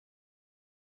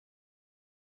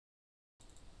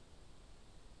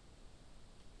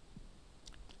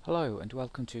Hello and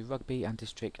welcome to Rugby and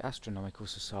District Astronomical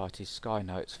Society's Sky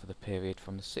Notes for the period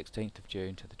from the 16th of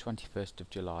June to the 21st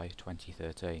of July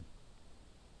 2013.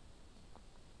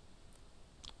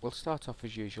 We'll start off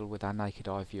as usual with our naked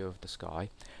eye view of the sky,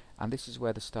 and this is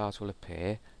where the stars will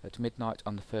appear at midnight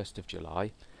on the 1st of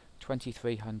July,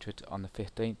 2300 on the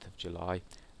 15th of July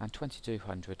and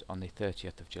 2200 on the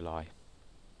 30th of July.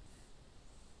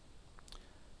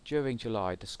 During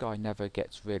July, the sky never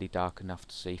gets really dark enough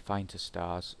to see fainter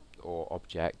stars or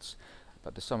objects,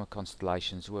 but the summer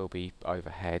constellations will be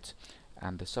overhead,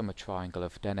 and the summer triangle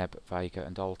of Deneb, Vega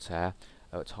and Altair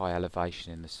are at high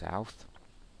elevation in the south.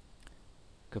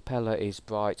 Capella is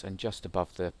bright and just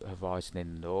above the horizon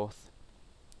in the north.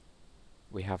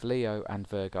 We have Leo and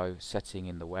Virgo setting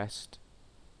in the west.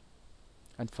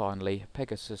 And finally,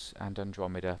 Pegasus and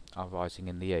Andromeda are rising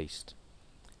in the east.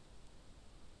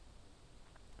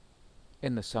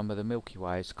 In the summer, the Milky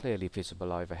Way is clearly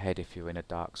visible overhead if you're in a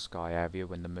dark sky area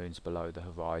when the moon's below the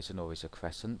horizon or is a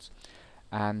crescent,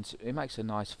 and it makes a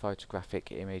nice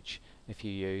photographic image if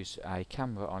you use a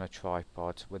camera on a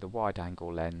tripod with a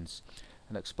wide-angle lens,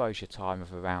 an exposure time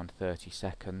of around 30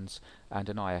 seconds and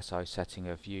an ISO setting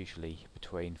of usually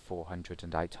between 400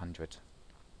 and 800.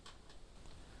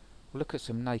 We'll look at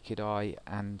some naked eye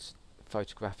and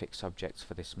photographic subjects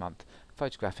for this month.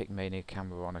 Photographic meaning a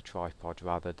camera on a tripod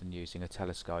rather than using a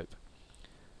telescope.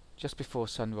 Just before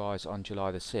sunrise on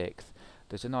July the 6th,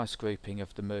 there's a nice grouping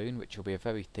of the moon, which will be a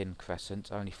very thin crescent,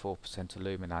 only 4%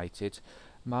 illuminated,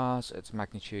 Mars at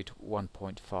magnitude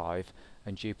 1.5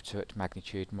 and Jupiter at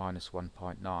magnitude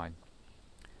 -1.9.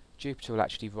 Jupiter will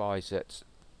actually rise at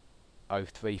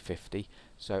 0350,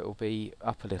 so it will be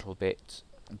up a little bit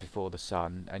before the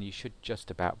sun, and you should just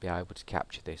about be able to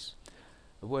capture this.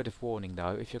 A word of warning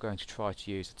though, if you're going to try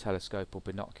to use a telescope or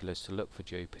binoculars to look for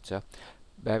Jupiter,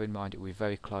 bear in mind it will be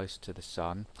very close to the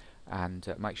sun,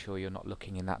 and make sure you're not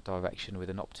looking in that direction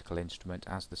with an optical instrument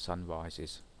as the sun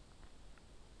rises.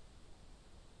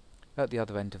 At the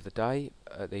other end of the day,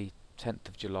 at the 10th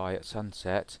of July at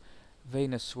sunset,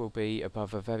 Venus will be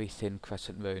above a very thin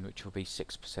crescent moon which will be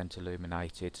 6%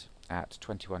 illuminated at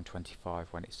 21:25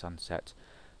 when it's sunset.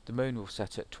 The moon will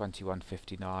set at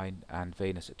 21:59 and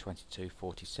Venus at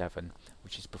 22:47,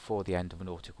 which is before the end of a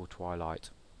nautical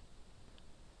twilight.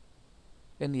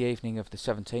 In the evening of the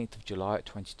 17th of July at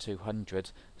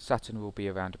 2200, Saturn will be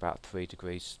around about 3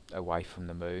 degrees away from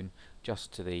the moon,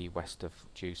 just to the west of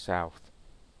due south.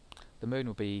 The moon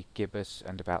will be gibbous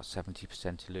and about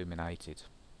 70% illuminated.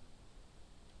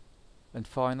 And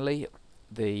finally,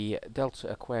 the Delta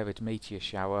Aquarid meteor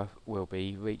shower will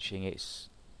be reaching its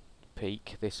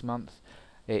peak this month.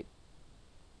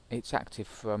 It's active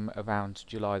from around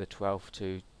July the 12th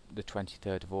to the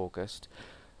 23rd of August,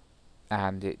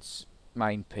 and its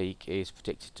main peak is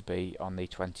predicted to be on the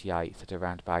 28th at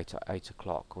around about 8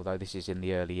 o'clock, although this is in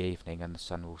the early evening and the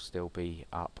sun will still be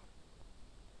up.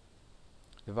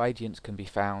 The radiance can be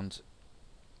found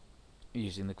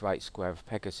using the Great Square of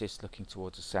Pegasus looking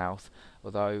towards the south,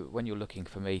 although when you're looking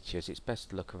for meteors it's best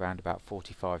to look around about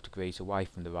 45 degrees away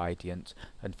from the radiant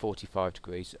and 45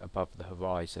 degrees above the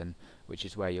horizon, which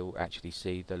is where you'll actually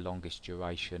see the longest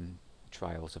duration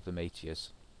trails of the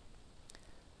meteors.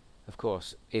 Of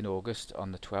course, in August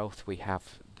on the 12th we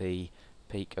have the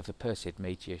peak of the Perseid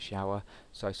meteor shower,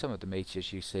 so some of the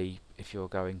meteors you see if you're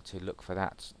going to look for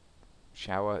that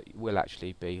shower will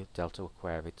actually be Delta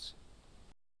Aquarids.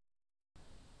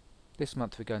 This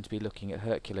month we're going to be looking at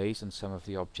Hercules and some of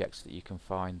the objects that you can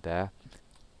find there.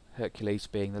 Hercules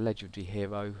being the legendary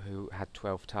hero who had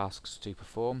 12 tasks to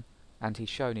perform, and he's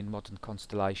shown in modern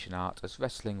constellation art as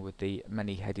wrestling with the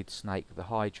many-headed snake the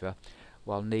Hydra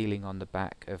while kneeling on the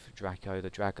back of Draco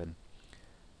the dragon.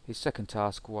 His second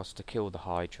task was to kill the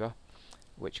Hydra,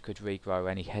 which could regrow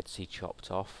any heads he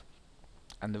chopped off,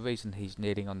 and the reason he's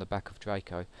kneeling on the back of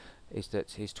Draco is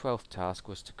that his 12th task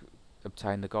was to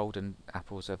obtain the golden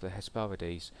apples of the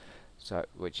Hesperides,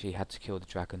 which he had to kill the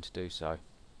dragon to do so.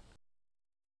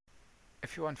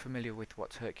 If you're unfamiliar with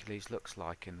what Hercules looks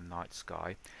like in the night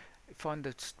sky, find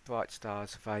the bright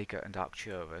stars Vega and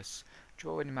Arcturus,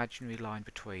 draw an imaginary line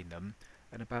between them,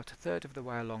 and about a third of the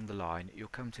way along the line you'll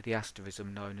come to the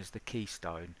asterism known as the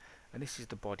keystone, and this is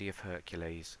the body of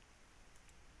Hercules.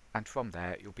 And from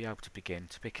there you'll be able to begin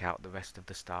to pick out the rest of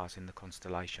the stars in the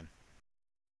constellation.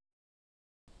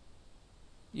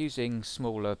 Using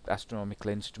smaller astronomical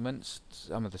instruments,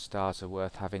 some of the stars are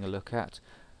worth having a look at.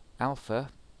 Alpha,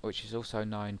 which is also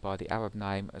known by the Arab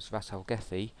name as Ras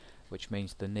al-Gethi, which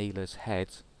means the kneeler's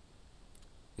head,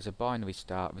 is a binary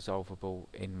star resolvable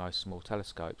in most small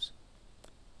telescopes.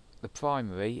 The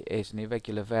primary is an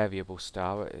irregular variable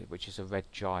star, which is a red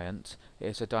giant. It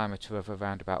has a diameter of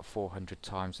around about 400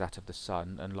 times that of the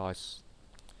Sun and lies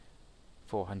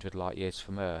 400 light years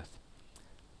from Earth.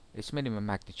 Its minimum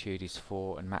magnitude is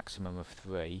 4 and maximum of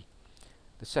 3.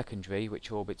 The secondary,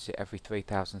 which orbits it every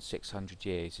 3,600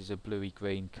 years, is a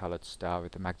bluey-green coloured star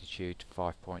with a magnitude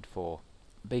 5.4.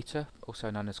 Beta,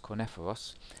 also known as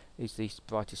Cornephoros, is the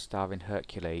brightest star in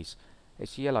Hercules.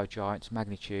 It's a yellow giant,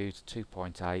 magnitude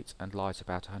 2.8, and lies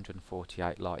about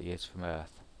 148 light years from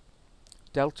Earth.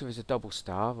 Delta is a double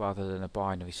star rather than a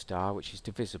binary star, which is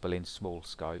divisible in small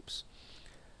scopes.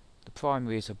 The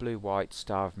primary is a blue-white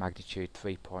star of magnitude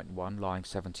 3.1, lying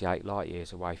 78 light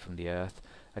years away from the Earth,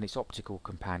 and its optical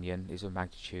companion is of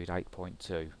magnitude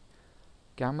 8.2.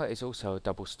 Gamma is also a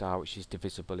double star which is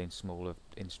divisible in smaller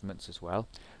instruments as well.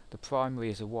 The primary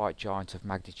is a white giant of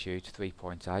magnitude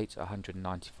 3.8,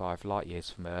 195 light years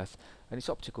from Earth, and its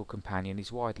optical companion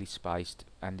is widely spaced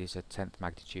and is a 10th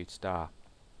magnitude star.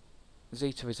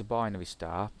 Zeta is a binary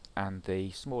star, and the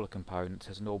smaller component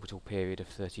has an orbital period of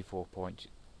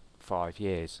 34.5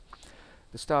 years.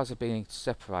 The stars are beginning to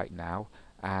separate now,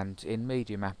 and in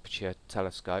medium aperture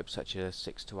telescopes such as a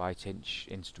 6 to 8 inch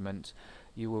instrument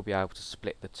you will be able to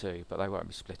split the two, but they won't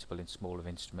be splittable in smaller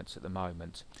instruments at the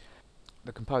moment.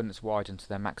 The components widen to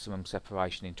their maximum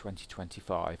separation in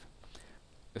 2025.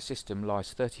 The system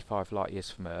lies 35 light years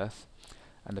from Earth,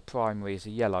 and the primary is a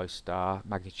yellow star,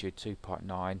 magnitude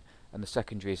 2.9, and the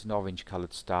secondary is an orange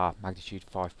coloured star, magnitude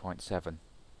 5.7.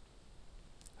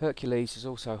 Hercules is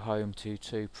also home to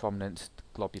two prominent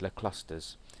globular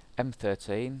clusters.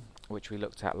 M13, which we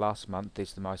looked at last month,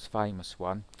 is the most famous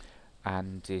one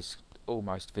and is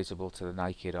almost visible to the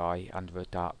naked eye under a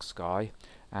dark sky,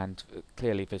 and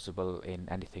clearly visible in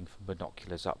anything from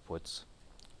binoculars upwards.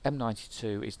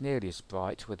 M92 is nearly as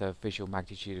bright, with a visual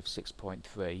magnitude of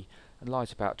 6.3, and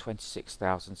lies about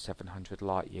 26,700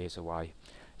 light years away.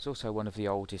 It's also one of the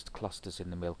oldest clusters in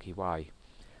the Milky Way.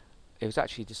 It was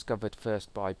actually discovered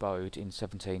first by Bode in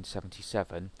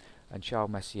 1777, and Charles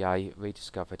Messier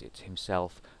rediscovered it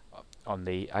himself on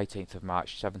the 18th of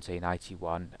March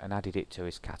 1781 and added it to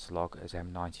his catalogue as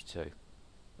M92.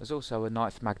 There's also a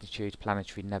 9th magnitude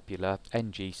planetary nebula,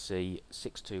 NGC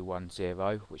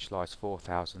 6210, which lies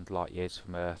 4,000 light years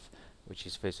from Earth, which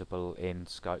is visible in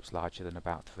scopes larger than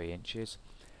about 3 inches.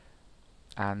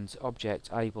 And object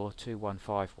Abel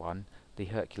 2151, the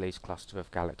Hercules cluster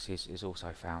of galaxies, is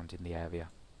also found in the area.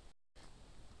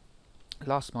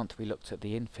 Last month we looked at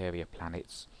the inferior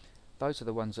planets. Those are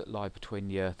the ones that lie between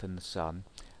the Earth and the Sun,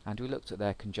 and we looked at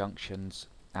their conjunctions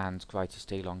and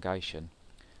greatest elongation.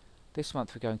 This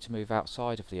month we're going to move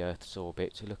outside of the Earth's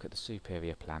orbit to look at the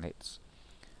superior planets.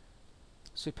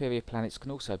 Superior planets can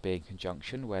also be in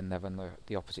conjunction when they're on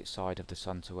the opposite side of the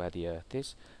Sun to where the Earth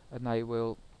is, and they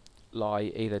will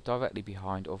lie either directly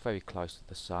behind or very close to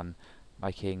the Sun,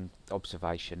 making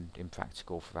observation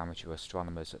impractical for amateur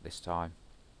astronomers at this time.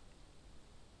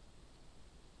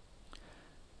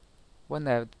 When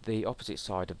they're the opposite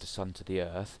side of the Sun to the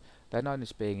Earth, they're known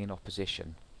as being in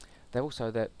opposition. They're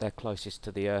also they're closest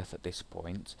to the Earth at this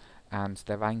point, and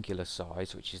their angular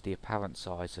size, which is the apparent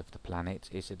size of the planet,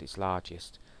 is at its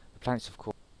largest. The planets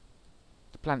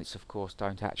of course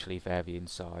don't actually vary in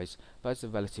size, but as the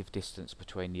relative distance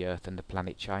between the Earth and the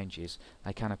planet changes,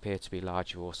 they can appear to be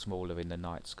larger or smaller in the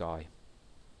night sky.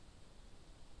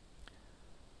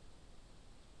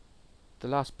 The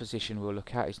last position we'll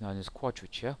look at is known as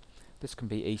quadrature. This can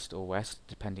be east or west,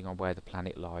 depending on where the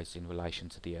planet lies in relation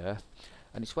to the Earth,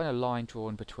 and it's when a line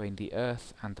drawn between the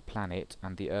Earth and the planet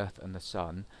and the Earth and the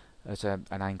Sun at an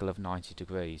angle of 90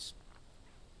 degrees.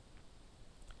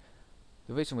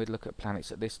 The reason we'd look at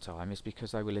planets at this time is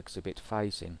because they will exhibit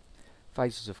phasing.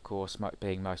 Phases, of course,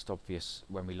 being most obvious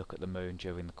when we look at the Moon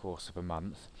during the course of a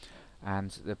month,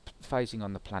 and the phasing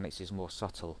on the planets is more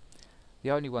subtle. The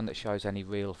only one that shows any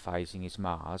real phasing is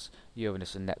Mars.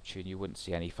 Uranus and Neptune you wouldn't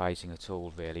see any phasing at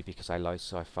all really, because they lie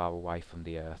so far away from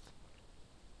the Earth.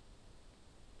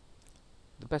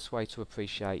 The best way to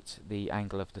appreciate the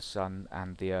angle of the Sun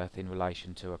and the Earth in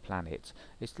relation to a planet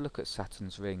is to look at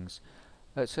Saturn's rings.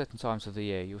 At certain times of the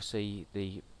year you'll see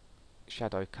the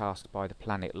shadow cast by the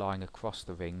planet lying across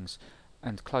the rings,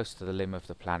 and close to the limb of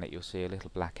the planet you'll see a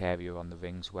little black area on the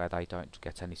rings where they don't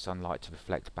get any sunlight to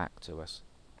reflect back to us.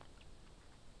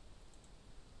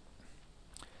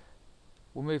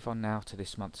 We'll move on now to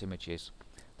this month's images.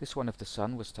 This one of the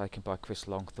Sun was taken by Chris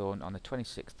Longthorn on the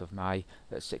 26th of May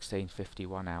at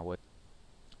 16:51 hours,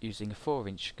 using a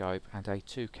 4-inch scope and a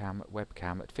 2-cam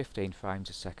webcam at 15 frames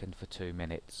a second for 2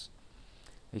 minutes.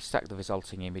 He stacked the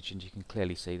resulting image and you can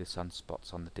clearly see the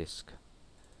sunspots on the disc.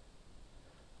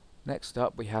 Next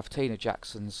up we have Tina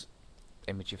Jackson's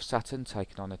image of Saturn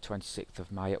taken on the 26th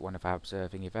of May at one of our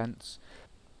observing events.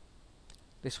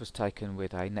 This was taken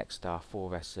with a Nexstar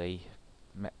 4SE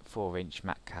 4-inch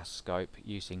MacCast scope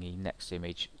using the Next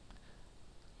Image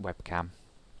webcam,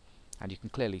 and you can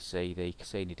clearly see the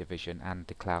Cassini division and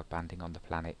the cloud banding on the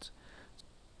planet.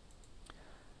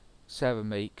 Sarah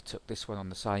Meek took this one on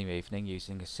the same evening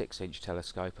using a 6-inch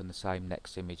telescope and the same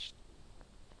Next Image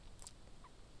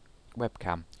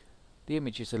webcam. The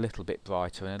image is a little bit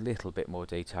brighter and a little bit more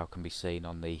detail can be seen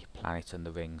on the planet and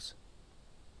the rings.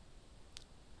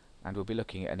 And we'll be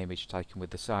looking at an image taken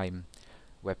with the same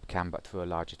webcam but through a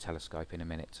larger telescope in a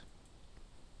minute.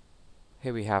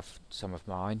 Here we have some of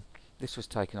mine. This was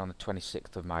taken on the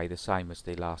 26th of May, the same as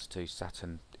the last two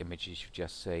Saturn images you've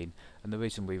just seen, and the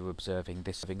reason we were observing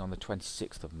this on the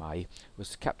 26th of May was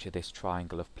to capture this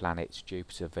triangle of planets,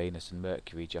 Jupiter, Venus and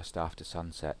Mercury, just after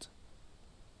sunset.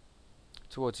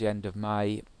 Towards the end of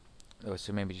May there were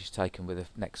some images taken with a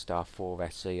Nexstar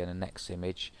 4SE and a Next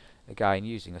Image. Again,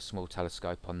 using a small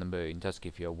telescope on the moon does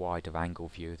give you a wider angle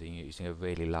view than using a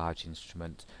really large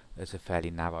instrument. There's a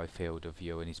fairly narrow field of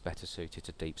view and is better suited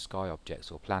to deep sky objects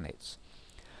or planets.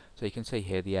 So you can see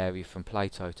here the area from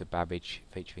Plato to Babbage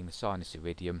featuring the Sinus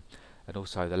Iridium and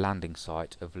also the landing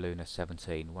site of Luna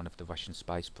 17, one of the Russian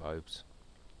space probes.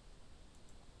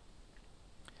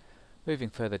 Moving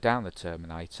further down the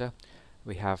Terminator,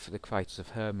 we have the craters of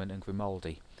Hermann and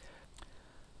Grimaldi.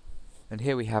 And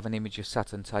here we have an image of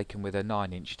Saturn taken with a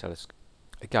 9-inch telescope,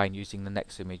 again using the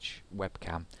Next Image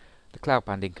webcam. The cloud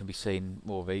banding can be seen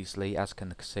more easily, as can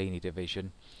the Cassini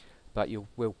division, but you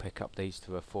will pick up these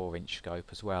through a 4-inch scope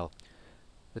as well.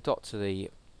 The dot to the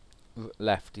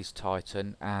left is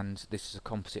Titan, and this is a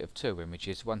composite of two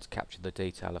images, one to capture the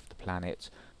detail of the planet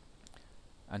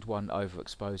and one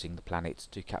overexposing the planet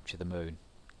to capture the moon.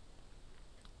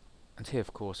 And here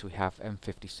of course we have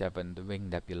M57, the Ring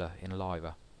Nebula in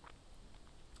Lyra.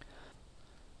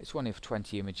 It's one of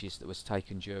 20 images that was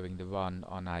taken during the run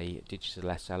on a digital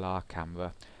SLR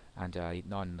camera and a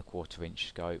 9¼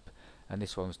 scope, and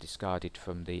this one was discarded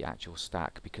from the actual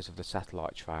stack because of the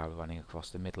satellite trail running across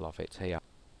the middle of it here,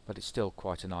 but it's still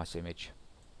quite a nice image.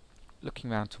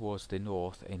 Looking round towards the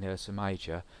north in Ursa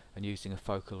Major and using a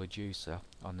focal reducer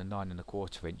on the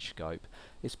 9¼ scope,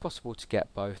 it's possible to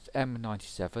get both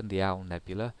M97, the Owl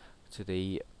Nebula, to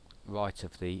the right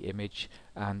of the image,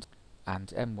 and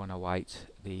M108,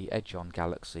 the Edgeon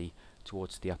Galaxy,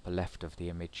 towards the upper left of the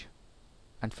image.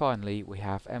 And finally we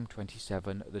have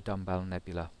M27, the Dumbbell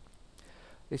Nebula.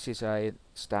 This is a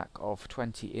stack of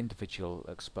 20 individual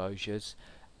exposures,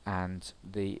 and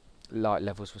the light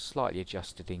levels were slightly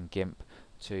adjusted in GIMP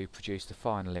to produce the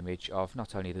final image of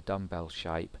not only the dumbbell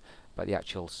shape but the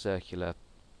actual circular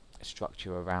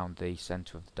structure around the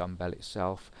centre of the dumbbell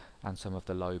itself and some of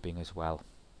the lobing as well.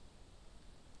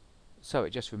 So it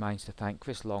just remains to thank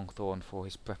Chris Longthorn for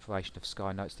his preparation of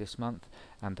Sky Notes this month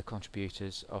and the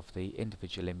contributors of the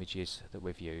individual images that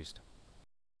we've used.